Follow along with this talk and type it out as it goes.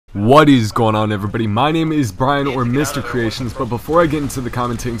What is going on, everybody? My name is Brian, or Mr. Creations, but before I get into the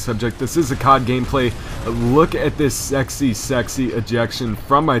commentating subject, this is a COD gameplay. Look at this sexy ejection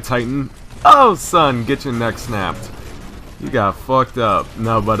from my Titan. Oh, son, get your neck snapped. You got fucked up.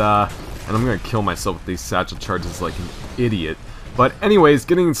 No, but, and I'm gonna kill myself with these satchel charges like an idiot. But anyways,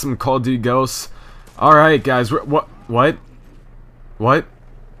 getting some Call of Duty Ghosts. Alright, guys, what?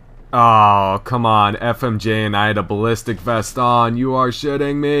 Oh, come on, FMJ and I had a ballistic vest on. You are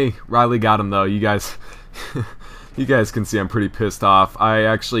shitting me. Riley got him, though. You guys you guys can see I'm pretty pissed off. I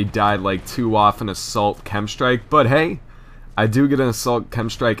actually died like 2 off an assault chem strike, but hey, I do get an assault chem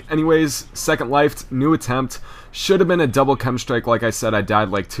strike anyways. Second life, new attempt. Should have been a double chem strike. Like I said, I died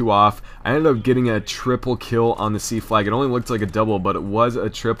like 2 off. I ended up getting a triple kill on the C flag. It only looked like a double, but it was a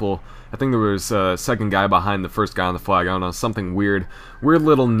triple. I think there was a second guy behind the first guy on the flag. I don't know, something weird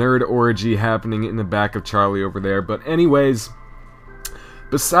little nerd orgy happening in the back of Charlie over there. But anyways,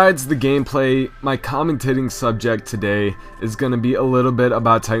 besides the gameplay, my commentating subject today is going to be a little bit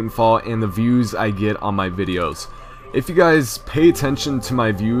about Titanfall and the views I get on my videos. If you guys pay attention to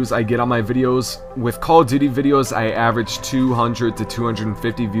my views I get on my videos, with Call of Duty videos I average 200 to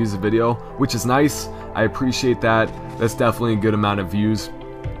 250 views a video, which is nice. I appreciate that. That's definitely a good amount of views.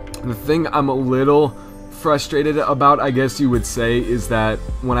 The thing I'm a little frustrated about, I guess you would say, is that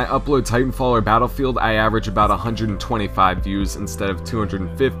when I upload Titanfall or Battlefield, I average about 125 views instead of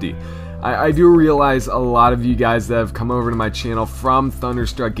 250. I do realize a lot of you guys that have come over to my channel from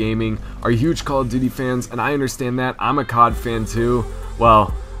Thunderstruck Gaming are huge Call of Duty fans, and I understand that. I'm a COD fan too.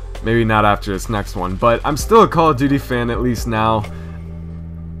 Well, maybe not after this next one, but I'm still a Call of Duty fan, at least now.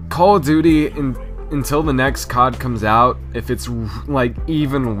 Call of Duty, until the next COD comes out, if it's like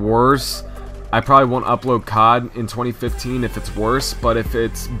even worse, I probably won't upload COD in 2015 if it's worse, but if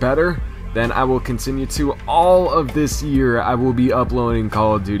it's better, then I will continue to. All of this year I will be uploading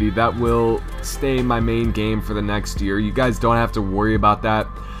Call of Duty. That will stay my main game for the next year. You guys don't have to worry about that.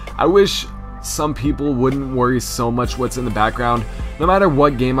 I wish some people wouldn't worry so much what's in the background. No matter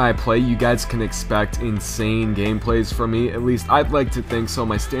what game I play, you guys can expect insane gameplays from me. At least I'd like to think so.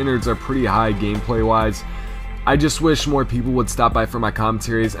 My standards are pretty high gameplay wise. I just wish more people would stop by for my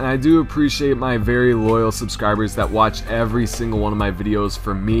commentaries, and I do appreciate my very loyal subscribers that watch every single one of my videos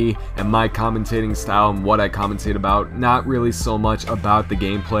for me and my commentating style and what I commentate about, not really so much about the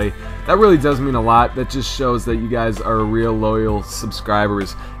gameplay. That really does mean a lot. That just shows that you guys are real loyal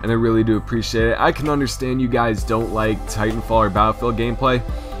subscribers, and I really do appreciate it. I can understand you guys don't like Titanfall or Battlefield gameplay.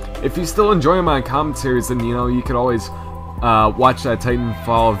 If you still enjoy my commentaries, then you know, you could always watch that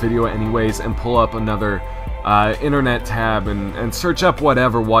Titanfall video anyways and pull up another internet tab and search up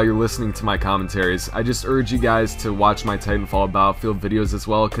whatever while you're listening to my commentaries. I just urge you guys to watch my Titanfall Battlefield videos as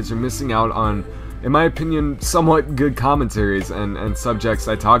well, because you're missing out on, in my opinion, somewhat good commentaries, and subjects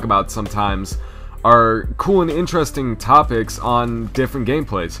I talk about sometimes are cool and interesting topics on different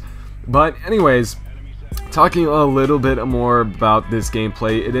gameplays. But anyways, talking a little bit more about this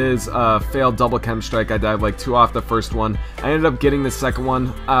gameplay, it is a failed double chem strike. I died like 2 off the first one. I ended up getting the second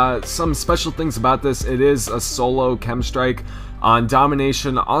one. Some special things about this: it is a solo chem strike on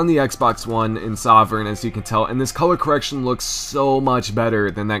Domination on the Xbox One in Sovereign, as you can tell, and this color correction looks so much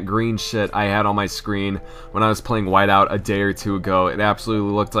better than that green shit I had on my screen when I was playing Whiteout a day or 2 ago. It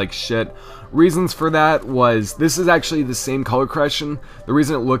absolutely looked like shit. Reasons for that was, this is actually the same color correction. The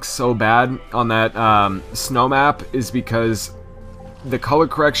reason it looks so bad on that snow map is because the color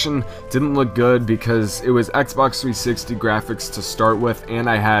correction didn't look good because it was Xbox 360 graphics to start with, and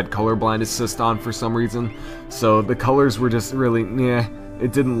I had colorblind assist on for some reason, so the colors were just really, yeah,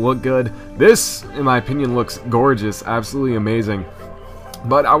 it didn't look good. This, in my opinion, looks gorgeous, absolutely amazing.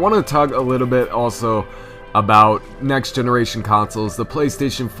 But I want to talk a little bit also about next generation consoles, the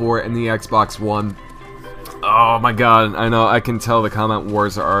PlayStation 4 and the Xbox One. Oh my god, I know, I can tell the comment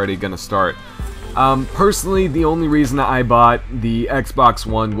wars are already gonna start. Personally, the only reason I bought the Xbox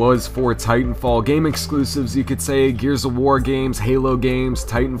One was for Titanfall game exclusives, you could say. Gears of War games, Halo games,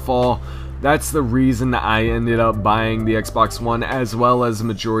 Titanfall. That's the reason I ended up buying the Xbox One, as well as a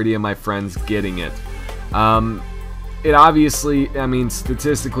majority of my friends getting it. It obviously, I mean,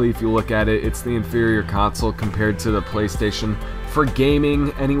 statistically, if you look at it, it's the inferior console compared to the PlayStation. For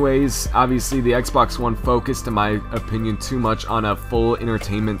gaming, anyways, obviously the Xbox One focused, in my opinion, too much on a full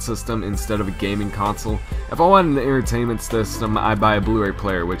entertainment system instead of a gaming console. If I wanted an entertainment system, I'd buy a Blu-ray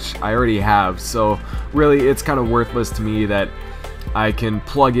player, which I already have, so really it's kind of worthless to me that I can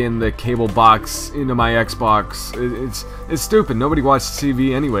plug in the cable box into my Xbox. It's stupid. Nobody watches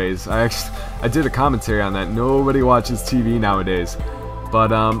TV anyways. I did a commentary on that. Nobody watches TV nowadays. But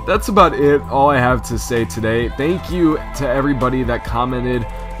that's about it, all I have to say today. Thank you to everybody that commented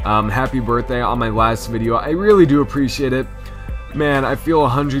Happy birthday on my last video. I really do appreciate it. Man, I feel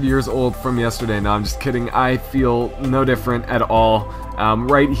 100 years old from yesterday. No, I'm just kidding. I feel no different at all.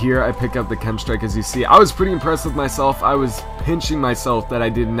 Right here, I pick up the Chem Strike, as you see. I was pretty impressed with myself. I was pinching myself that I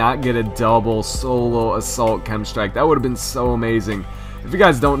did not get a double solo assault Chem Strike. That would have been so amazing. If you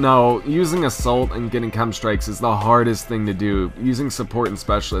guys don't know, using assault and getting Chem Strikes is the hardest thing to do. Using support and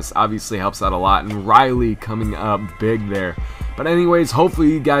specialists obviously helps out a lot, and Riley coming up big there. But anyways,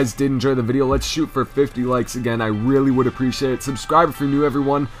 hopefully you guys did enjoy the video. Let's shoot for 50 likes again. I really would appreciate it. Subscribe if you're new,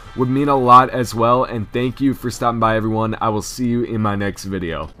 everyone. Would mean a lot as well. And thank you for stopping by, everyone. I will see you in my next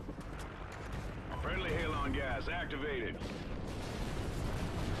video. Friendly Halon gas activated.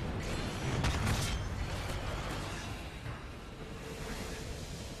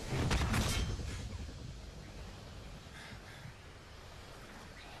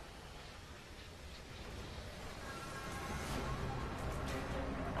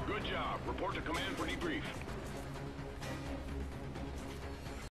 Good job. Report to command for debrief.